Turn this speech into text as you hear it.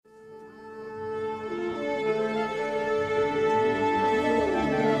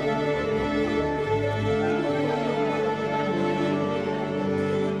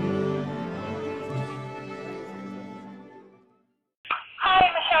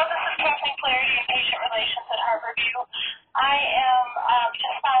St. Clarity and Patient Relations at Harborview. I am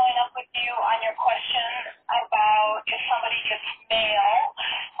just following up with you on your question about if somebody gets mail,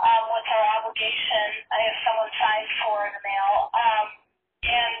 what's our obligation if someone signs for the mail.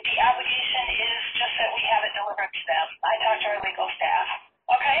 And the obligation is just that we have it delivered to them. I talked to our legal staff.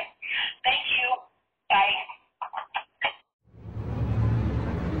 Okay? Thank you. Bye.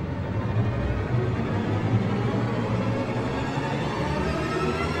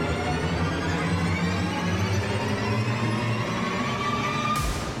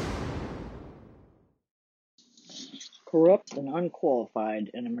 Corrupt and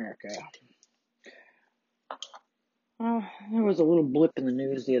unqualified in America. There was a little blip in the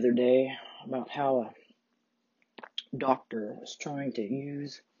news the other day about how a doctor was trying to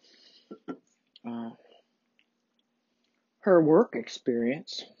use her work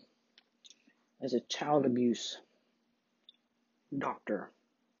experience as a child abuse doctor,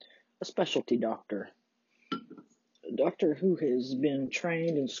 a specialty doctor, a doctor who has been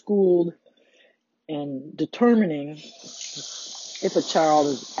trained and schooled in determining if a child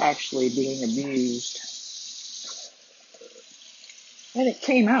is actually being abused. And it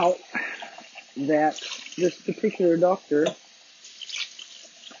came out that this particular doctor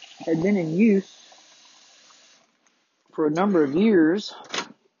had been in use for a number of years,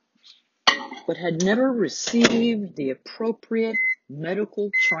 but had never received the appropriate medical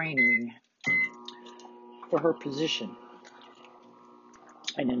training for her position.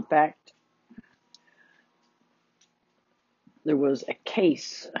 And in fact, there was a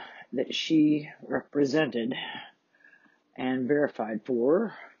case that she represented and verified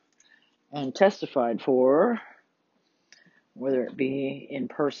for and testified for, whether it be in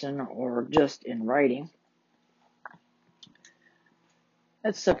person or just in writing,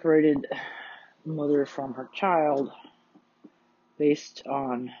 that separated the mother from her child based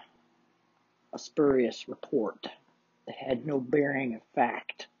on a spurious report that had no bearing of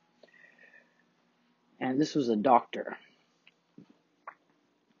fact. And this was a doctor.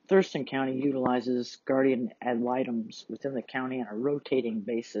 Thurston County utilizes guardian ad litems within the county on a rotating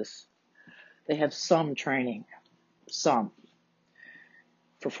basis. They have some training, some.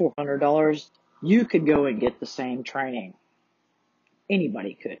 For $400, you could go and get the same training.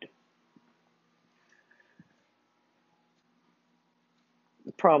 Anybody could.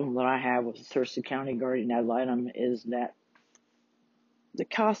 The problem that I have with the Thurston County guardian ad litem is that the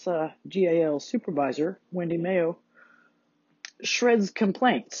CASA GAL supervisor, Wendy Mayo, shreds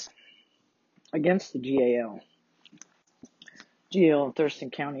complaints against the GAL. GAL in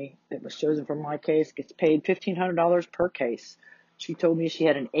Thurston County that was chosen for my case gets paid $1,500 per case. She told me she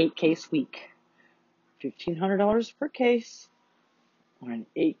had an 8-case week. $1,500 per case on an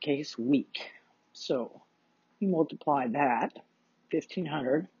 8-case week. So you multiply that,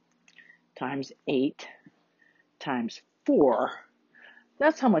 1,500 times 8 times 4.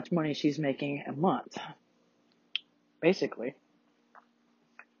 That's how much money she's making a month. Basically.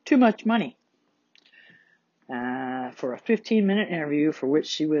 Too much money. For a 15-minute interview for which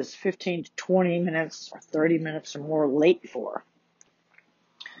she was 15 to 20 minutes or 30 minutes or more late for.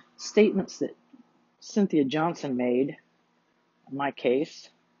 Statements that Cynthia Johnson made in my case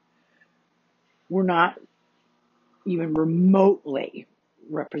were not even remotely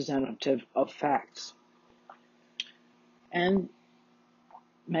representative of facts. And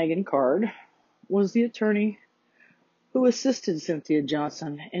Megan Card was the attorney who assisted Cynthia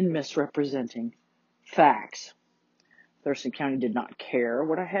Johnson in misrepresenting facts. Thurston County did not care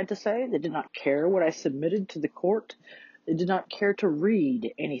what I had to say. They did not care what I submitted to the court. They did not care to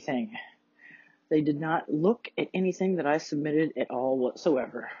read anything. They did not look at anything that I submitted at all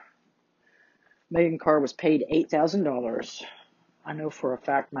whatsoever. Megan Carr was paid $8,000. I know for a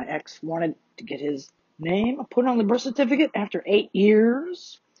fact my ex wanted to get his name put on the birth certificate after 8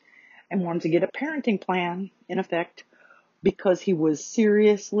 years and wanted to get a parenting plan in effect because he was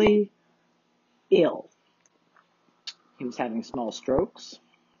seriously ill. He was having small strokes.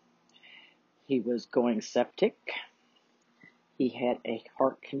 He was going septic. He had a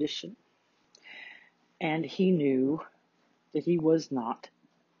heart condition. And he knew that he was not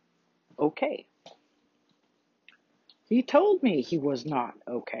okay. He told me he was not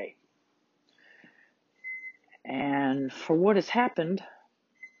okay. And for what has happened,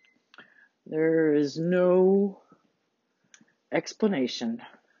 there is no explanation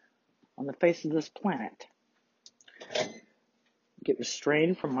on the face of this planet. Get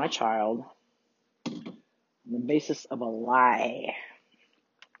restrained from my child on the basis of a lie.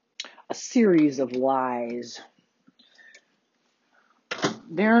 A series of lies.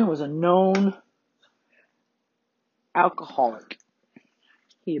 Darren was a known alcoholic.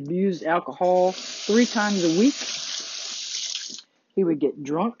 He abused alcohol 3 times a week. He would get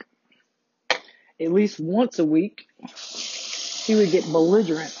drunk at least once a week. He would get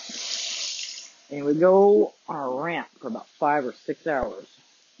belligerent and he would go on a rant for about 5 or 6 hours.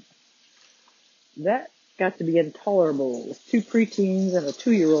 That got to be intolerable with 2 preteens and a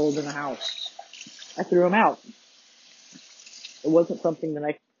 2-year-old in the house. I threw him out. It wasn't something that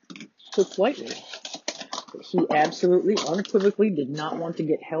I took lightly. But he absolutely, unequivocally did not want to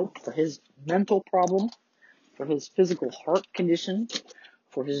get help for his mental problem, for his physical heart condition,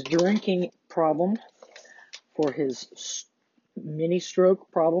 for his drinking problem, for his mini stroke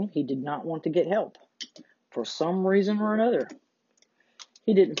problem. He did not want to get help for some reason or another.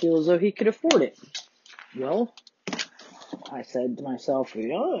 He didn't feel as though he could afford it. Well, I said to myself,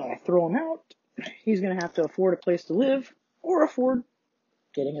 I throw him out. He's going to have to afford a place to live or afford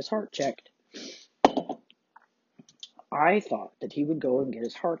getting his heart checked. I thought that he would go and get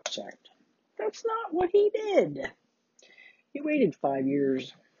his heart checked. That's not what he did. He waited 5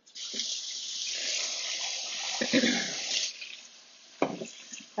 years.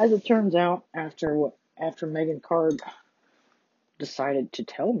 As it turns out, after Megan Card decided to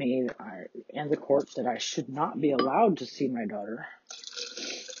tell me and the court that I should not be allowed to see my daughter,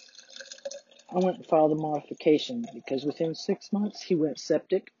 I went and filed a modification because within 6 months he went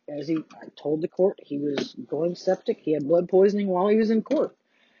septic. I told the court he was going septic. He had blood poisoning while he was in court.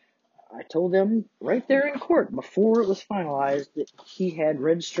 I told them right there in court before it was finalized that he had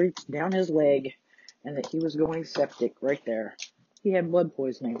red streaks down his leg and that he was going septic right there. He had blood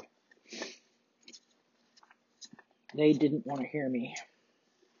poisoning. They didn't want to hear me.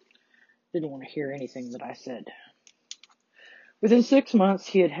 Didn't want to hear anything that I said. Within 6 months,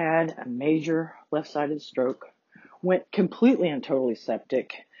 he had had a major left-sided stroke, went completely and totally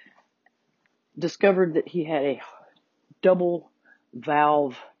septic, discovered that he had a double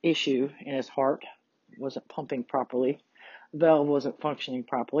valve issue in his heart. It wasn't pumping properly. The valve wasn't functioning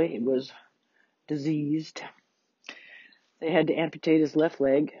properly. It was diseased. They had to amputate his left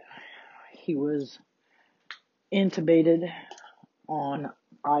leg. He was intubated on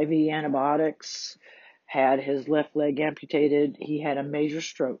IV antibiotics, had his left leg amputated. He had a major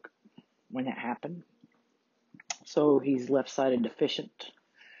stroke when that happened. So he's left-sided deficient.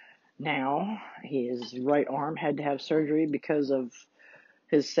 Now, his right arm had to have surgery because of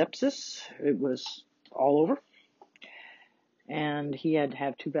his sepsis. It was all over. And he had to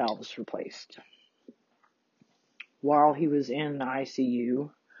have 2 valves replaced. While he was in the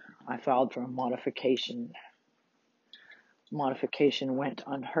ICU, I filed for a modification. Modification went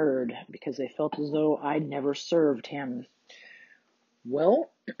unheard because they felt as though I'd never served him. Well,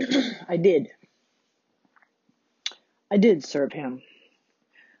 I did. I did serve him.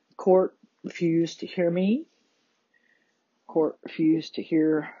 The court refused to hear me. The court refused to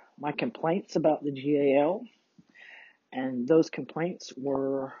hear my complaints about the GAL. And those complaints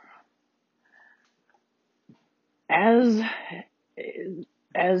were as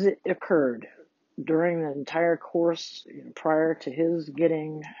it occurred during the entire course prior to his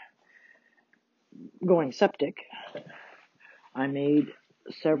going septic. I made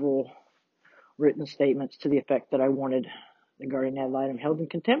several written statements to the effect that I wanted the guardian ad litem held in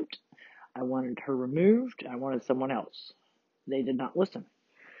contempt. I wanted her removed. I wanted someone else. They did not listen.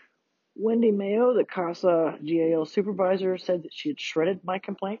 Wendy Mayo, the CASA GAL supervisor, said that she had shredded my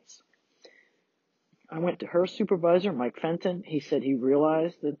complaints. I went to her supervisor, Mike Fenton. He said he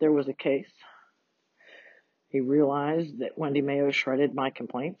realized that there was a case. He realized that Wendy Mayo shredded my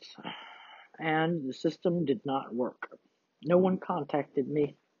complaints, and the system did not work. No one contacted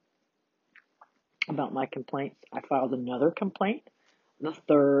me about my complaints. I filed another complaint, the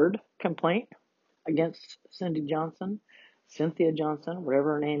 3rd complaint, against Cindy Johnson, Cynthia Johnson,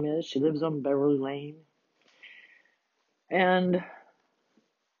 whatever her name is. She lives on Beverly Lane. And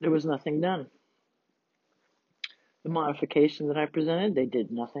there was nothing done. The modification that I presented, they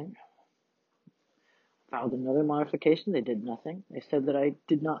did nothing. Filed another modification, they did nothing. They said that I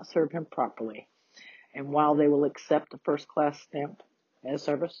did not serve him properly. And while they will accept a first-class stamp as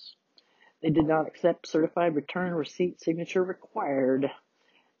service, they did not accept certified return receipt signature required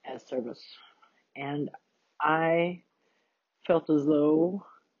as service. And I felt as though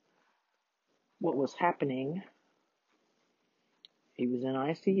what was happening, he was in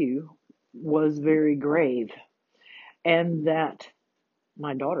ICU, was very grave, and that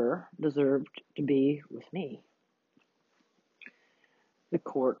my daughter deserved to be with me. The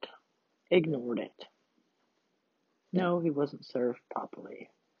court ignored it. No, he wasn't served properly.